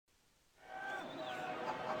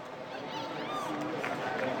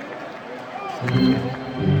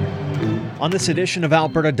On this edition of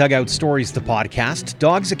Alberta Dugout Stories, the podcast,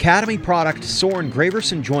 Dogs Academy product Soren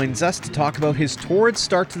Graverson joins us to talk about his torrid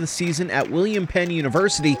start to the season at William Penn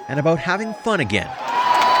University and about having fun again.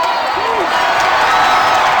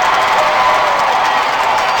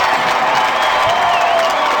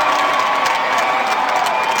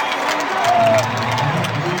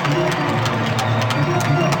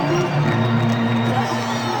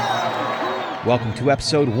 Welcome to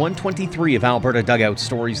episode 123 of Alberta Dugout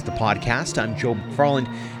Stories, the podcast. I'm Joe McFarland.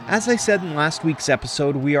 As I said in last week's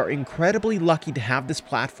episode, we are incredibly lucky to have this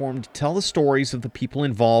platform to tell the stories of the people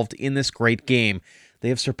involved in this great game. They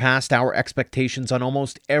have surpassed our expectations on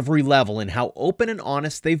almost every level in how open and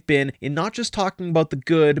honest they've been in not just talking about the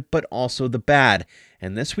good, but also the bad.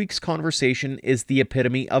 And this week's conversation is the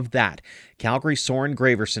epitome of that. Calgary's Soren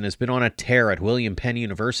Graverson has been on a tear at William Penn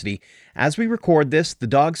University. As we record this, the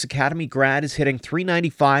Dogs Academy grad is hitting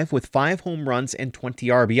 .395 with 5 home runs and 20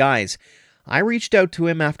 RBIs. I reached out to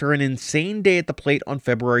him after an insane day at the plate on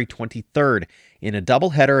February 23rd. In a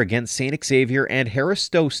doubleheader against St. Xavier and Harris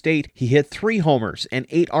Stowe State, he hit 3 homers and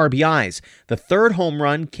 8 RBIs. The third home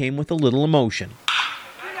run came with a little emotion.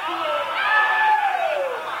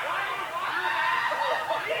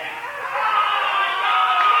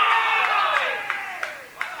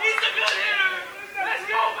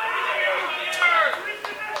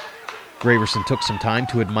 Graverson took some time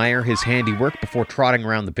to admire his handiwork before trotting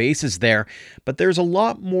around the bases there, but there's a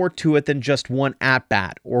lot more to it than just one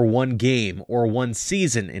at-bat, or one game, or one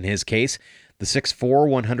season in his case. The 6'4",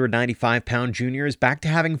 195-pound junior is back to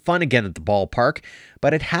having fun again at the ballpark,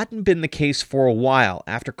 but it hadn't been the case for a while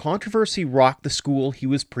after controversy rocked the school he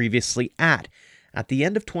was previously at. At the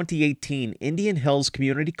end of 2018, Indian Hills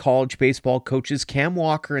Community College baseball coaches Cam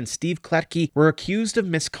Walker and Steve Kletke were accused of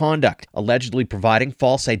misconduct, allegedly providing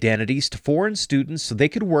false identities to foreign students so they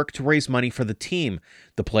could work to raise money for the team.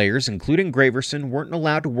 The players, including Graverson, weren't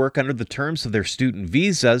allowed to work under the terms of their student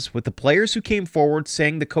visas, with the players who came forward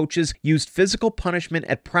saying the coaches used physical punishment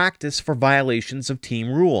at practice for violations of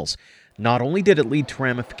team rules. Not only did it lead to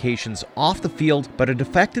ramifications off the field, but it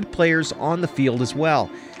affected players on the field as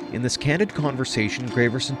well. In this candid conversation,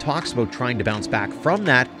 Graverson talks about trying to bounce back from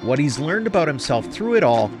that, what he's learned about himself through it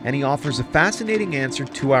all, and he offers a fascinating answer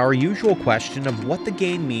to our usual question of what the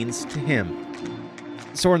game means to him.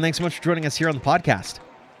 Soren, thanks so much for joining us here on the podcast.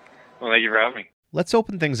 Well, thank you for having me. Let's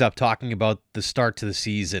open things up talking about the start to the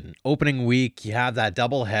season. Opening week, you have that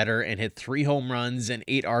doubleheader and hit 3 home runs and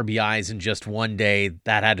 8 RBIs in just one day.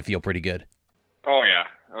 That had to feel pretty good. Oh, yeah.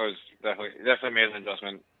 It was definitely made an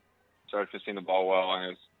adjustment. Started fisting the ball well,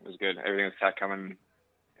 and it was good. Everything was coming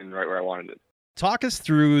in right where I wanted it. Talk us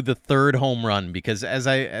through the third home run, because as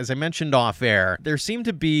I mentioned off air, there seemed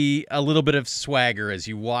to be a little bit of swagger as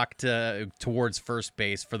you walked towards first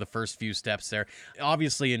base for the first few steps there.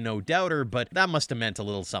 Obviously a no-doubter, but that must have meant a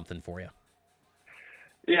little something for you.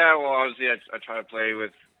 Yeah, well, obviously I try to play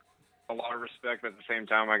with a lot of respect, but at the same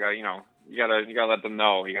time, I got you gotta let them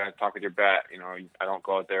know. You gotta talk with your bat. I don't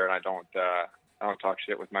go out there and I don't talk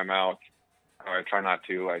shit with my mouth. I try not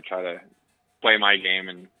to. I try to play my game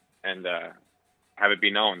and have it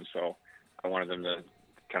be known. So I wanted them to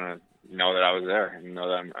kind of know that I was there and know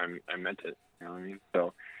that I meant it. You know what I mean?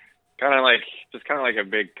 So kind of like a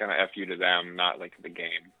big kind of F you to them, not like the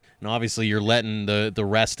game. And obviously you're letting the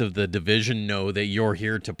rest of the division know that you're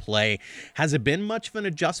here to play. Has it been much of an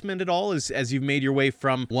adjustment at all as you've made your way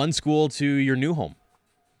from one school to your new home?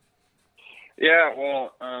 Yeah,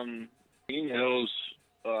 well, Indian Hills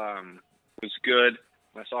was good.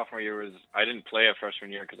 My sophomore year I didn't play a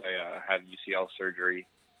freshman year because I had UCL surgery.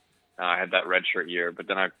 I had that redshirt year, but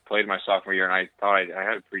then I played my sophomore year, and I thought I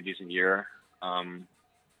had a pretty decent year. I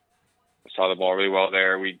saw the ball really well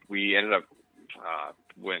there. We ended up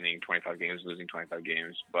winning 25 games, losing 25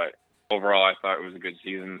 games, but overall I thought it was a good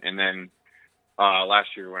season. And then last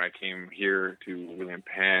year when I came here to William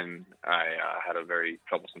Penn, I had a very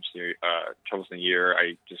troublesome year.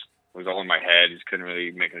 I just was all in my head, just couldn't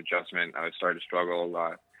really make an adjustment. I was starting to struggle a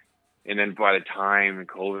lot. And then by the time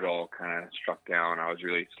COVID all kind of struck down, I was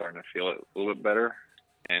really starting to feel it a little bit better.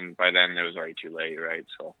 And by then it was already too late, right?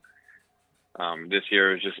 So this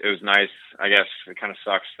year it was nice. I guess it kind of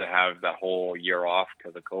sucks to have that whole year off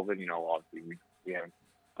because of COVID. Obviously we haven't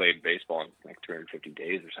played baseball in like 250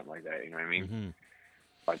 days or something like that. You know what I mean? Mm-hmm.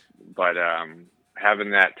 But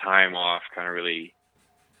having that time off kind of really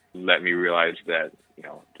let me realize that,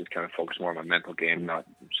 just kind of focus more on my mental game, not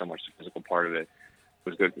so much the physical part of it,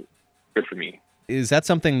 was good for me. Is that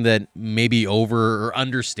something that maybe over or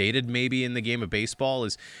understated maybe in the game of baseball?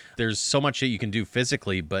 Is there's so much that you can do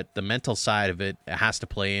physically, but the mental side of it has to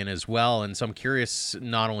play in as well. And so I'm curious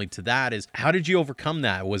not only to that is how did you overcome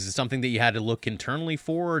that? Was it something that you had to look internally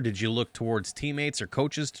for, or did you look towards teammates or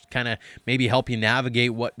coaches to kind of maybe help you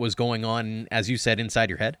navigate what was going on, as you said, inside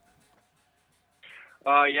your head?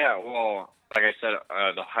 Yeah, well, like I said,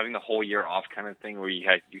 having the whole year off kind of thing where you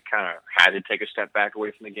kind of had to take a step back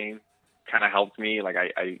away from the game kind of helped me. Like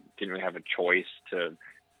I didn't really have a choice to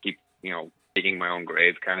keep, digging my own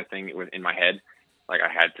grave kind of thing in my head. Like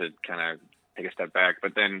I had to kind of take a step back.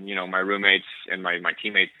 But then, my roommates and my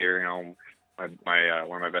teammates here, my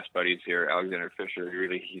one of my best buddies here, Alexander Fisher,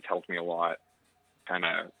 he's helped me a lot. Kind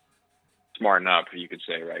of smarten up, you could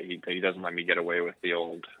say, right? He doesn't let me get away with the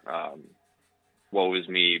old woe is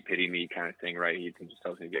me, pity me kind of thing, right? He just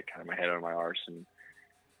tells me to get kind of my head out of my arse and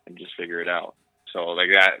just figure it out. So like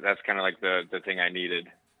that's kind of like the thing I needed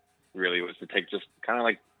really was to take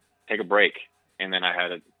a break. And then I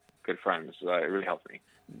had a good friend, so it really helped me.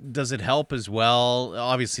 Does it help as well?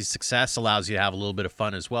 Obviously success allows you to have a little bit of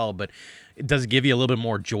fun as well, but does it give you a little bit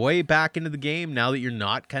more joy back into the game now that you're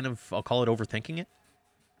not kind of, I'll call it, overthinking it?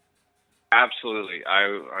 Absolutely.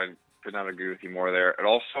 I could not agree with you more there. It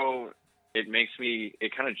also, it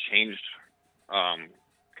kind of changed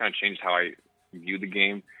how I view the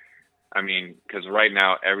game. I mean, because right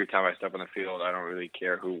now, every time I step on the field, I don't really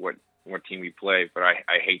care what team we play, but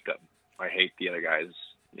I hate them. I hate the other guys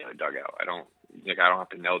in the other dugout. I don't have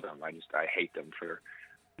to know them. I hate them for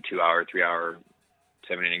a 2-hour, 3-hour,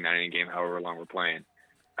 7-inning, 9-inning game, however long we're playing.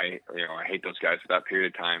 I hate those guys for that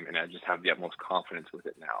period of time, and I just have the utmost confidence with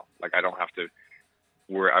it now. Like I don't have to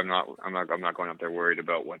worry. I'm not going up there worried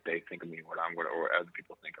about what they think of me, or other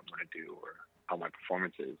people think I'm going to do, or how my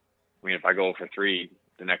performance is. I mean, if I go for 3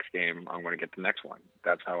 the next game, I'm going to get the next one.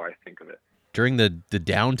 That's how I think of it. During the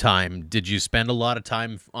downtime, did you spend a lot of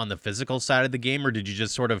time on the physical side of the game, or did you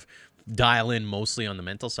just sort of dial in mostly on the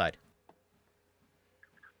mental side?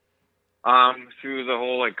 Through the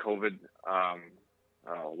whole COVID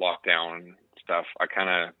lockdown stuff, I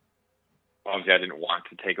obviously I didn't want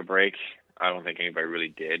to take a break. I don't think anybody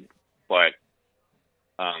really did, but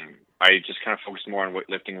I just kind of focused more on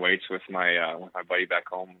lifting weights with my buddy back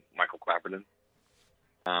home, Michael Clapperton.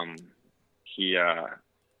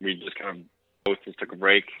 We just kind of both just took a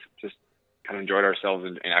break, just kind of enjoyed ourselves,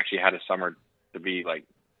 and actually had a summer to be like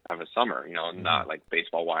have a summer, not like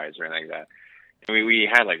baseball wise or anything like that. And we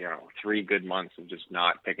had 3 good months of just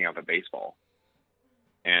not picking up a baseball,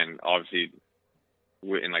 and obviously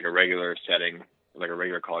in like a regular setting, like a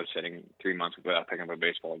regular college setting, 3 months without picking up a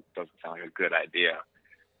baseball doesn't sound like a good idea.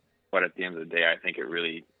 But at the end of the day, I think it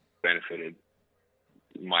really benefited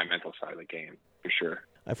my mental side of the game for sure.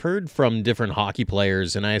 I've heard from different hockey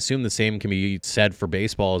players, and I assume the same can be said for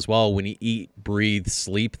baseball as well. When you eat, breathe,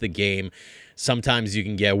 sleep the game, sometimes you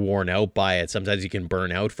can get worn out by it. Sometimes you can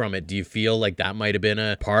burn out from it. Do you feel like that might have been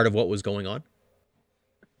a part of what was going on?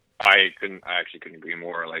 I actually couldn't agree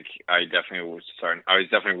more. Like I was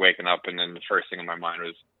definitely waking up, and then the first thing in my mind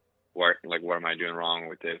was, what am I doing wrong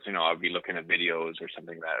with this? I'd be looking at videos or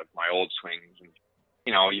something of my old swings, and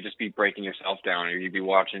you just be breaking yourself down, or you'd be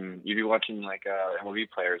watching like MLB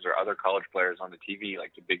players or other college players on the TV,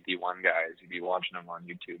 like the big D1 guys. You'd be watching them on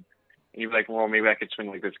YouTube, and you'd be like, well, maybe I could swing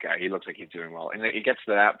like this guy. He looks like he's doing well. And it gets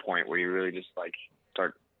to that point where you really just like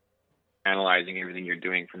start analyzing everything you're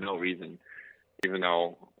doing for no reason, even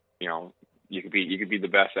though you could be the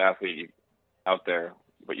best athlete out there,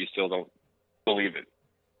 but you still don't believe it.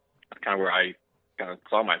 That's kind of where I kind of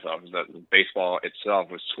saw myself, is that baseball itself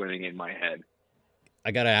was swimming in my head.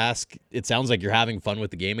 I got to ask, it sounds like you're having fun with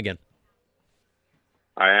the game again.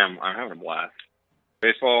 I am. I'm having a blast.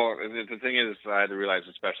 Baseball, the thing is, I had to realize,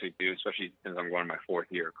 especially since I'm going to my 4th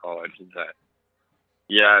year of college, is that,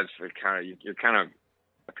 it's you're kind of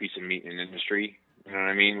a piece of meat in the industry. You know what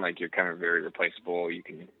I mean? Like, you're kind of very replaceable. You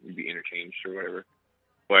can be interchanged or whatever.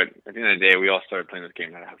 But at the end of the day, we all started playing this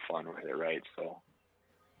game to have fun with it, right? So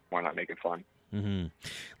why not make it fun? Mm-hmm.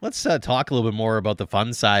 Let's talk a little bit more about the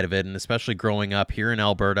fun side of it, and especially growing up here in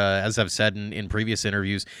Alberta. As I've said in previous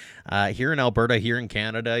interviews, here in Alberta, here in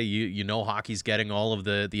Canada, you know hockey's getting all of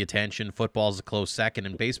the attention. Football's a close second,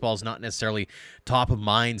 and baseball's not necessarily top of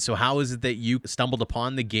mind. So how is it that you stumbled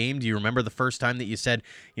upon the game? Do you remember the first time that you said,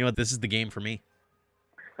 this is the game for me?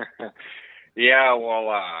 Yeah, well,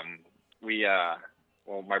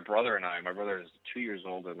 my brother is 2 years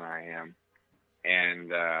older than I am.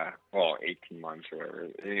 And 18 months or whatever.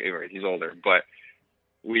 Anyway, he's older, but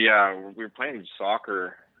we were playing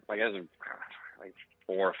soccer like as like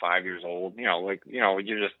 4 or 5 years old. You're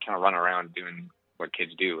just kind of running around doing what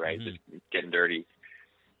kids do, right? Mm-hmm. Just getting dirty.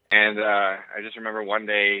 And I just remember one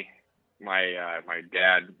day my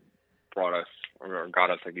dad brought us or got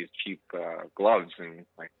us like these cheap gloves and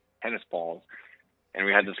like tennis balls, and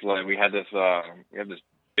we had this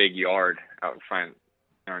big yard out in front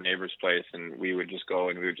in our neighbor's place, and we would just go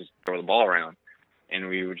and we would just throw the ball around, and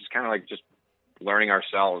we were just kind of like just learning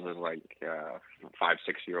ourselves as like 5-6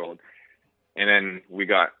 year old. And then we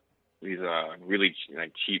got these really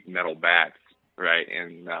like cheap metal bats, right?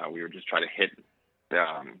 And we would just try to hit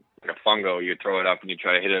like a fungo. You throw it up and you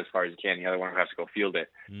try to hit it as far as you can. The other one has to go field it.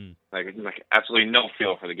 Like absolutely no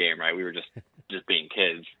feel for the game, right? We were just being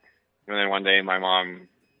kids. And then one day my mom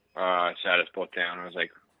sat us both down and was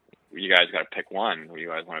like, "You guys got to pick one. You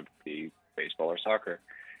guys want to be baseball or soccer?"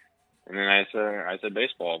 And then I said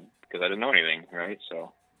baseball because I didn't know anything, right?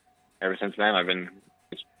 So ever since then I've been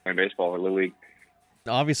playing baseball or Little League.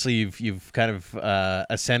 Obviously, you've kind of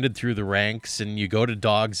ascended through the ranks, and you go to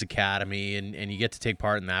Dogs Academy, and you get to take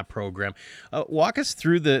part in that program. Walk us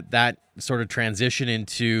through that sort of transition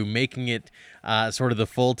into making it sort of the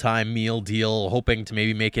full-time meal deal, hoping to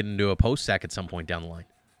maybe make it into a post-sec at some point down the line.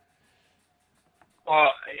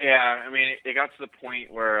 Well, yeah, I mean, it got to the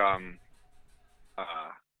point where I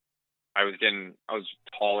was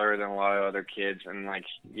taller than a lot of other kids, and like,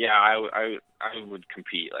 yeah, I would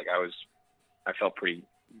compete. Like I felt pretty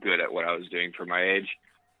good at what I was doing for my age.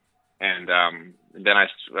 And then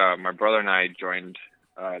my brother and I joined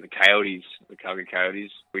the Coyotes, the Calgary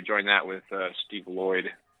Coyotes. We joined that with Steve Lloyd,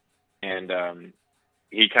 and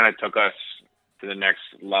he kind of took us to the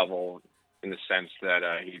next level in the sense that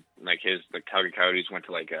the Calgary Coyotes went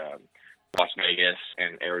to like Las Vegas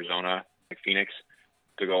and Arizona, like Phoenix,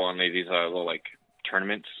 to go on these little like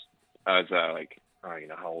tournaments. As like you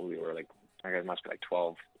know how old we were, like I guess it must be like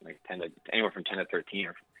 12, like 10 to anywhere from 10 to 13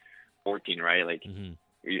 or 14, right? Like in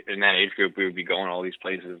that age group, we would be going all these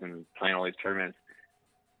places and playing all these tournaments.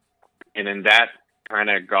 And then that kind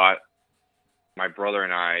of got my brother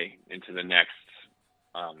and I into the next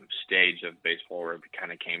stage of baseball, where it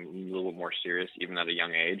kind of came a little bit more serious, even at a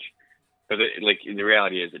young age. Because like the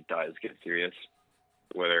reality is, it does get serious,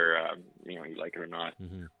 whether you like it or not.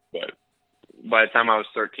 But by the time I was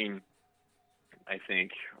 13, I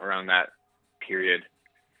think around that period,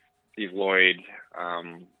 Steve Lloyd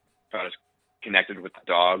got us connected with the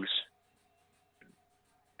Dogs,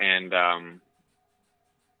 and then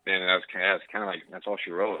that's kind of like that's all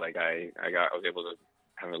she wrote. Like I was able to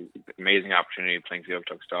have an amazing opportunity playing for the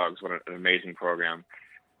Okotoks Dogs. What an amazing program!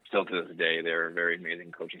 Still to this day, they're a very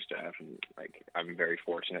amazing coaching staff, and like I'm very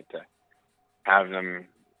fortunate to have them,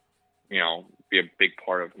 be a big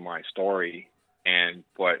part of my story.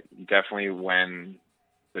 But definitely when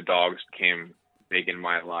the Dogs became big in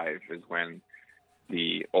my life is when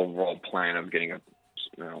the overall plan of getting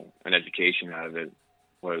an education out of it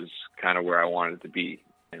was kind of where I wanted it to be.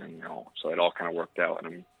 And, so it all kind of worked out, and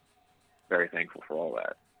I'm very thankful for all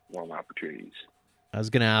that, all my opportunities. I was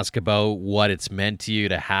going to ask about what it's meant to you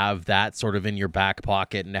to have that sort of in your back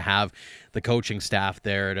pocket, and to have the coaching staff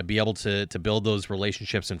there, to be able to build those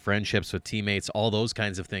relationships and friendships with teammates, all those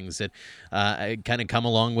kinds of things that kind of come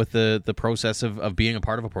along with the process of being a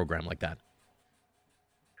part of a program like that.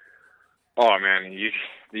 Oh man,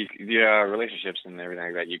 the relationships and everything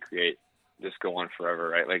like that you create just go on forever,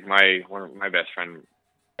 right? Like one of my best friend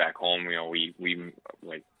back home,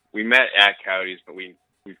 we met at Coyotes, but we've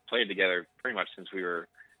played together pretty much since we were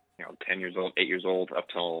 10 years old, 8 years old, up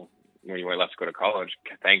till when we left to go to college,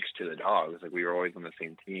 thanks to the Dogs. Like we were always on the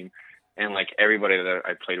same team, and like everybody that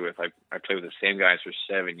I played with, I played with the same guys for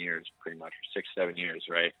 7 years, pretty much, 6-7 years,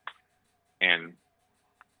 right? And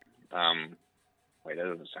wait, that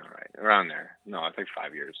doesn't sound right. Around there. No, I think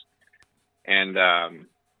 5 years. And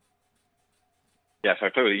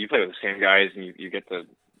so you play with the same guys, and you get to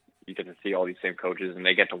see all these same coaches, and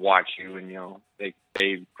they get to watch you, and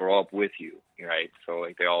they grow up with you, right? So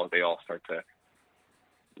like they all start to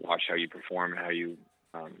watch how you perform and how you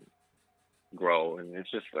grow, and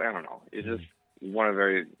it's just, I don't know, it's just one of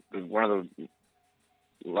the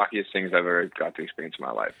luckiest things I've ever got to experience in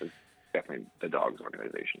my life is definitely the Dogs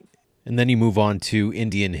organization. And then you move on to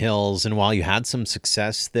Indian Hills, and while you had some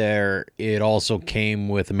success there, it also came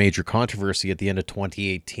with a major controversy at the end of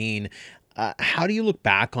 2018. How do you look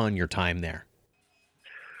back on your time there?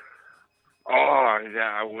 Oh,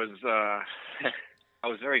 yeah, I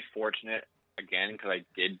was very fortunate, again, because I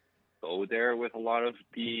did go there with a lot of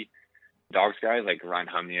the Dogs guys, like Ryan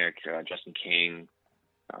Humniak, Justin King,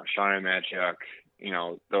 Sean Matchuk,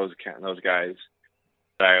 those guys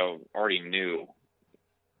that I already knew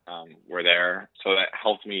were there. So that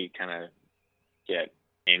helped me kind of get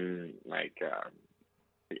in,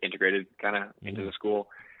 integrated kind of into the school.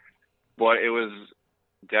 But it was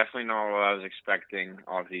definitely not what I was expecting.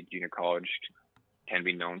 Obviously, junior college can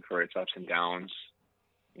be known for its ups and downs.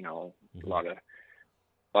 You know, a lot of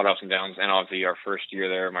ups and downs. And obviously, our first year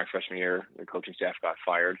there, my freshman year, the coaching staff got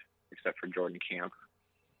fired, except for Jordan Camp.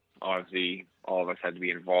 Obviously, all of us had to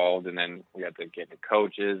be involved, and then we had to get the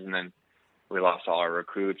coaches, and then we lost all our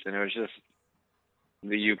recruits, and it was just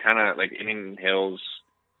you kind of like Indian Hills.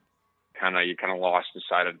 You kind of lost the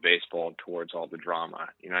side of baseball towards all the drama.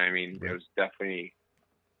 You know what I mean? It was definitely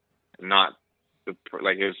not it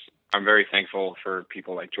was. I'm very thankful for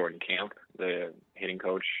people like Jordan Camp, the hitting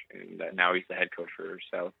coach, and now he's the head coach for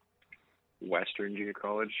Southwestern Junior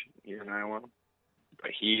College here in Iowa.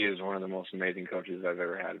 But he is one of the most amazing coaches I've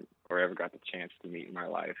ever had or ever got the chance to meet in my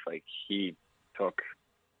life. Like, he took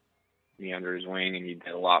me under his wing and he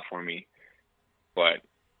did a lot for me. But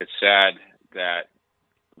it's sad that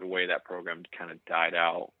the way that program kind of died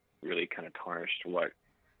out really kind of tarnished what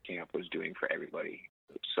Camp was doing for everybody.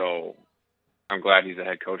 So I'm glad he's a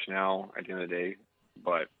head coach now at the end of the day.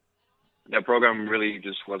 But that program really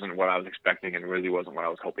just wasn't what I was expecting and really wasn't what I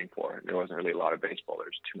was hoping for. There wasn't really a lot of baseball. There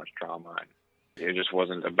was too much drama. And it just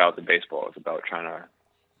wasn't about the baseball. It was about trying to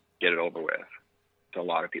get it over with to a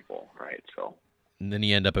lot of people, right? So. And then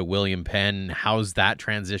you end up at William Penn. How's that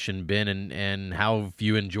transition been, and how have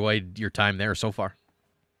you enjoyed your time there so far?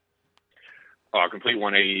 Oh, a complete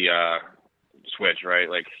 180 switch, right?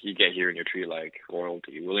 Like, you get here and you're treated like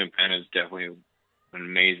royalty. William Penn is definitely an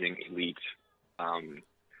amazing elite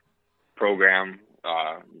program,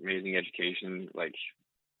 amazing education. Like,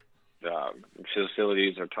 the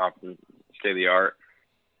facilities are top of the state of the art.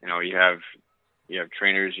 You know, you have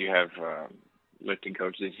trainers, you have lifting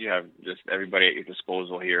coaches, you have just everybody at your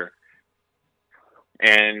disposal here.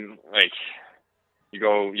 And like, you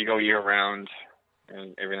go year round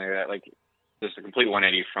and everything like that. Like, just a complete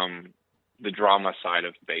 180 from the drama side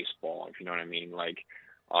of baseball, if you know what I mean. Like,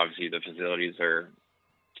 obviously the facilities are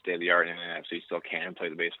state of the art, and so you still can play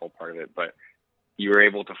the baseball part of it, but you were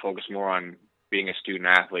able to focus more on being a student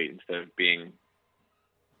athlete instead of being,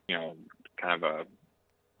 you know, kind of a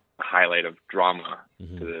highlight of drama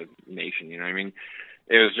to the nation. You know what I mean?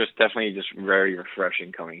 It was just definitely just very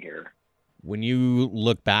refreshing coming here. When you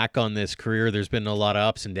look back on this career, there's been a lot of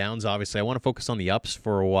ups and downs, obviously. I want to focus on the ups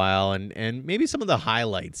for a while and maybe some of the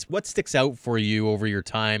highlights. What sticks out for you over your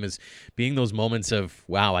time as being those moments of,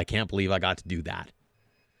 wow, I can't believe I got to do that?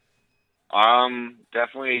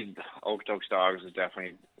 Definitely Okotoks Dogs is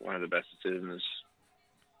definitely one of the best decisions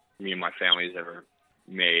me and my family's ever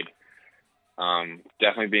made.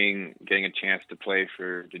 Definitely getting a chance to play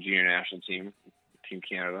for the junior national team, Team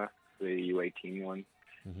Canada, the U18 one.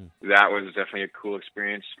 That was definitely a cool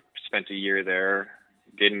experience. Spent a year there.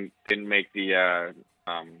 Didn't make the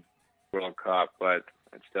World Cup, but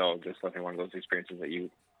it's still just definitely one of those experiences that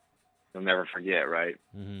you'll never forget, right?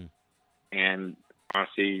 And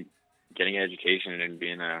honestly, getting an education and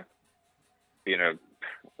being a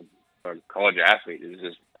college athlete is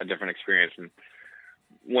just a different experience, and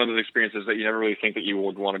one of those experiences that you never really think that you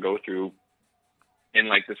would want to go through, in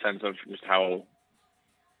like the sense of just how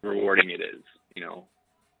rewarding it is, you know.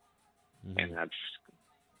 And that's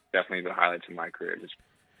definitely the highlights of my career, just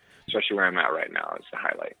especially where I'm at right now. It's the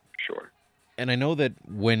highlight, for sure. And I know that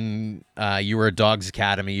when you were at Dogs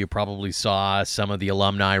Academy, you probably saw some of the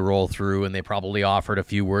alumni roll through, and they probably offered a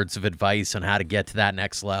few words of advice on how to get to that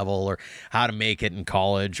next level or how to make it in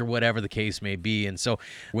college or whatever the case may be. And so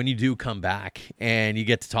when you do come back and you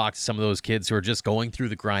get to talk to some of those kids who are just going through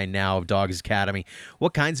the grind now of Dogs Academy,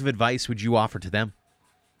 what kinds of advice would you offer to them?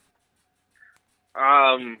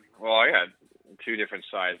 Well, I got two different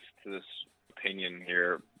sides to this opinion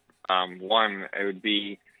here. One, it would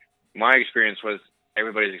be, my experience was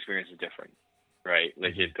everybody's experience is different, right?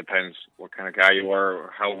 Like, it depends what kind of guy you are,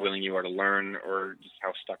 or how willing you are to learn, or just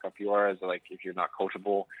how stuck up you are, as like if you're not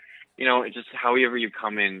coachable. You know, it's just however you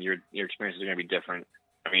come in, your experiences are going to be different.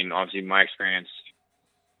 I mean, obviously my experience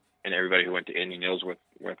and everybody who went to Indian Hills with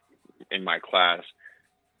in my class,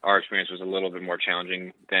 our experience was a little bit more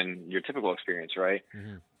challenging than your typical experience, right?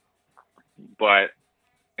 But,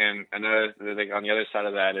 and another, like, on the other side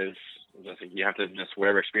of that is just like, you have to just,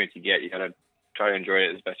 whatever experience you get, you got to try to enjoy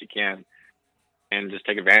it as best you can and just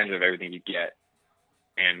take advantage of everything you get.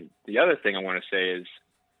 And the other thing I want to say is,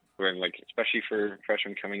 when, like, especially for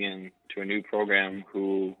freshmen coming in to a new program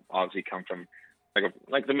who obviously come from,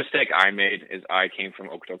 like the mistake I made is I came from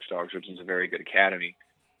Okotoks Dogs, which is a very good academy,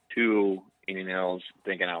 to Indian Hills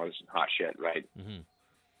thinking I was hot shit, right?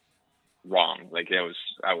 Wrong. Like,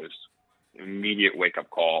 I was immediate wake up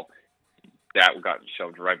call that got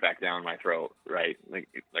shoved right back down my throat, right? Like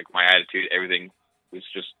my attitude, everything was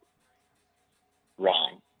just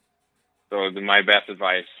wrong. So my best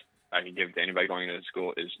advice I can give to anybody going into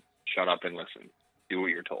school is shut up and listen. Do what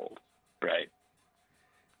you're told, right?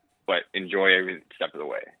 But enjoy every step of the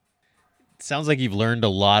way. Sounds like you've learned a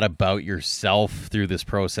lot about yourself through this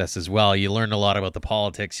process as well. You learned a lot about the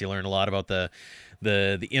politics. You learned a lot about the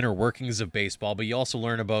inner workings of baseball, but you also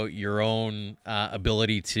learn about your own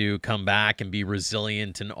ability to come back and be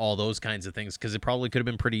resilient and all those kinds of things, because it probably could have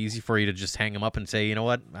been pretty easy for you to just hang them up and say, you know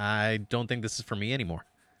what, I don't think this is for me anymore.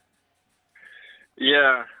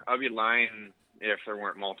 Yeah, I'd be lying if there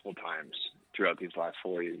weren't multiple times throughout these last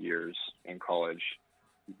 4 years in college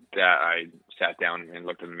that I sat down and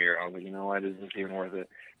looked in the mirror. I was like, you know what, is this even worth it?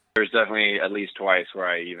 There's definitely at least twice where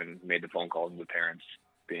I even made the phone call to the parents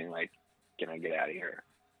being like, can I get out of here?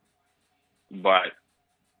 But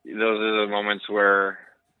those are the moments where,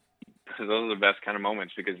 those are the best kind of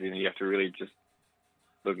moments, because you have to really just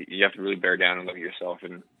you have to really bear down and look at yourself,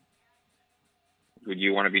 and would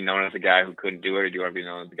you want to be known as the guy who couldn't do it, or do you want to be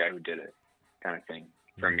known as the guy who did it, kind of thing.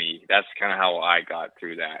 For me, that's kind of how I got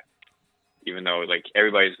through that. Even though, like,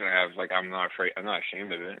 everybody's going to have, like, I'm not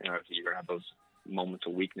ashamed of it. You know, you're going to have those moments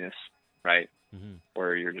of weakness, right? Mm-hmm.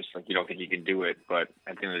 Where you're just like, you don't think you can do it. But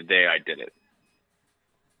at the end of the day, I did it.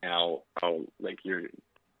 And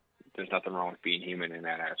there's nothing wrong with being human in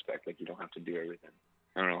that aspect. Like, you don't have to do everything.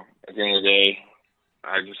 I don't know. At the end of the day,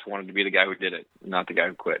 I just wanted to be the guy who did it, not the guy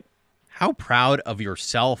who quit. How proud of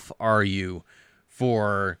yourself are you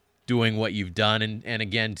for doing what you've done, and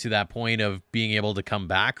again, to that point of being able to come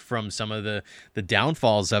back from some of the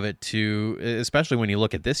downfalls of it, to especially when you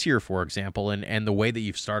look at this year, for example, and the way that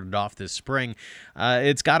you've started off this spring,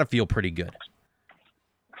 it's got to feel pretty good.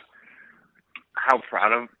 How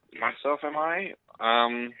proud of myself am I?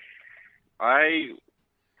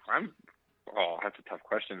 That's a tough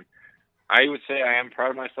question. I would say I am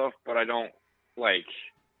proud of myself, but I don't, like,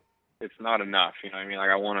 it's not enough. You know what I mean? Like,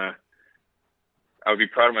 I would be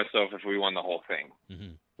proud of myself if we won the whole thing.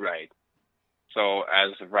 Mm-hmm. Right. So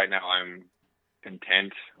as of right now, I'm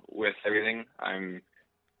content with everything. I'm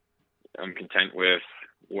content with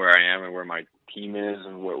where I am and where my team is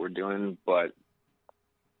and what we're doing. But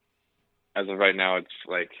as of right now, it's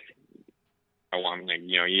like,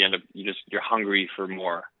 you're hungry for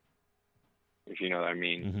more, if you know what I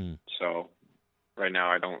mean. Mm-hmm. So right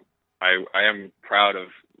now I am proud of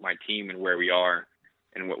my team and where we are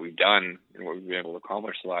and what we've done and what we've been able to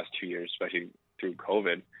accomplish the last 2 years, especially through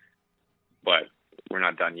COVID. But we're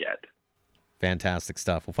not done yet. Fantastic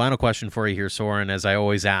stuff. Well, final question for you here, Soren. As I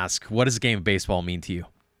always ask, what does a game of baseball mean to you?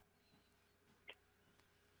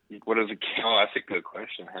 That's a good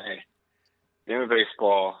question. Hey, game of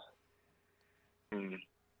baseball.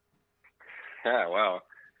 Yeah, wow.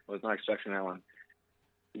 I was not expecting that one.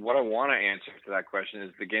 What I want to answer to that question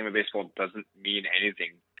is the game of baseball doesn't mean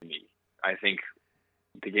anything to me. I think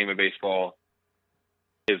the game of baseball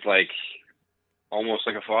is like almost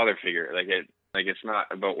like a father figure. It's not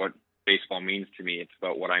about what baseball means to me. It's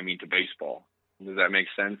about what I mean to baseball. Does that make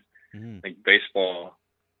sense? Mm-hmm. Like baseball,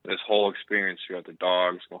 this whole experience throughout the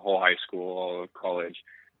Dogs, the whole high school, all of college.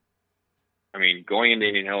 I mean, going into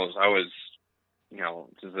Indian Hills, I was,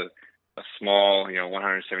 just a small,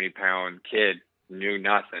 170-pound kid, knew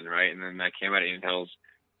nothing, right? And then I came out of Indian Hills,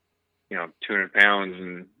 200 pounds,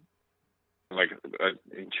 and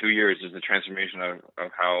in 2 years, there's a transformation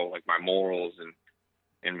of how, like, my morals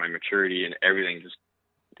and my maturity and everything, just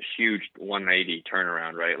a huge 180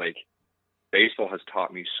 turnaround, right? Like, baseball has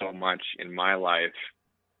taught me so much in my life.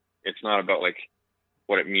 It's not about, like,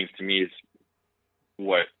 what it means to me, it's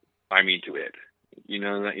what I mean to it.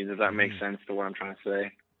 Does that make sense to what I'm trying to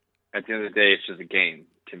say? At the end of the day, it's just a game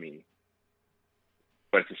to me.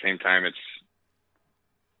 But at the same time,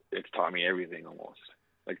 it's taught me everything almost.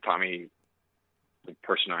 Like, taught me the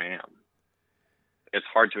person I am. It's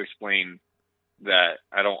hard to explain that.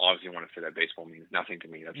 I don't obviously want to say that baseball means nothing to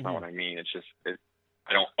me. That's not what I mean. It's just,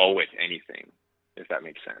 I don't owe it anything, if that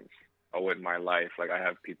makes sense. Owe it in my life. Like, I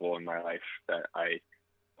have people in my life that I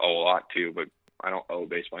owe a lot to, but I don't owe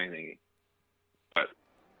baseball anything. But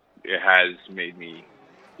it has made me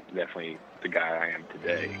definitely the guy I am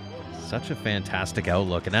today. Such a fantastic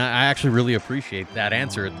outlook, and I actually really appreciate that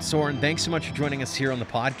answer. Soren, thanks so much for joining us here on the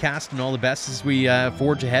podcast, and all the best as we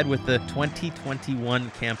forge ahead with the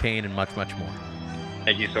 2021 campaign and much, much more.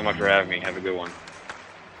 Thank you so much for having me. Have a good one.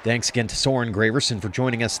 Thanks again to Soren Graverson for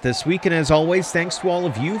joining us this week, and as always, thanks to all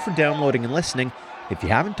of you for downloading and listening. If you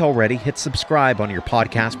haven't already, hit subscribe on your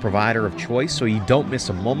podcast provider of choice so you don't miss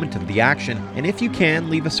a moment of the action. And if you can,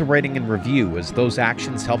 leave us a rating and review, as those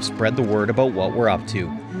actions help spread the word about what we're up to.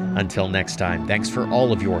 Until next time, thanks for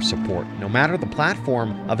all of your support, no matter the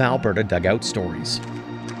platform of Alberta Dugout Stories.